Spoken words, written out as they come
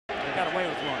got away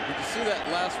with one. Did you see that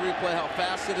last replay, how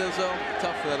fast it is, though?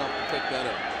 Tough for them to pick that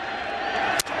up.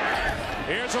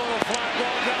 Here's a little flat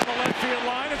ball down the left field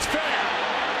line. It's fair.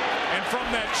 And from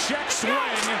that check swing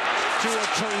to a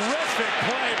terrific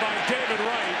play by David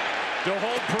Wright to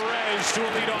hold Perez to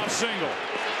a leadoff single.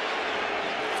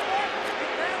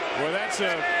 Well, that's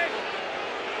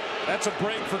a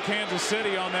break for Kansas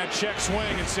City on that check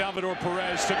swing, and Salvador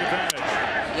Perez took advantage.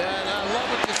 Yeah, and I love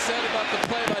what you said about the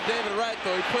play by David Wright,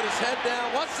 though. He put his head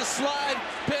down, wants to slide,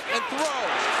 pick, and throw.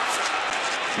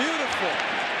 Beautiful.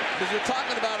 Because you're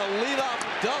talking about a leadoff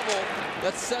double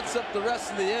that sets up the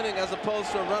rest of the inning as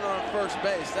opposed to a runner on first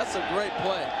base. That's a great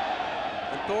play.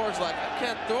 And Thor's like, I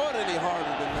can't throw it any harder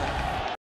than that.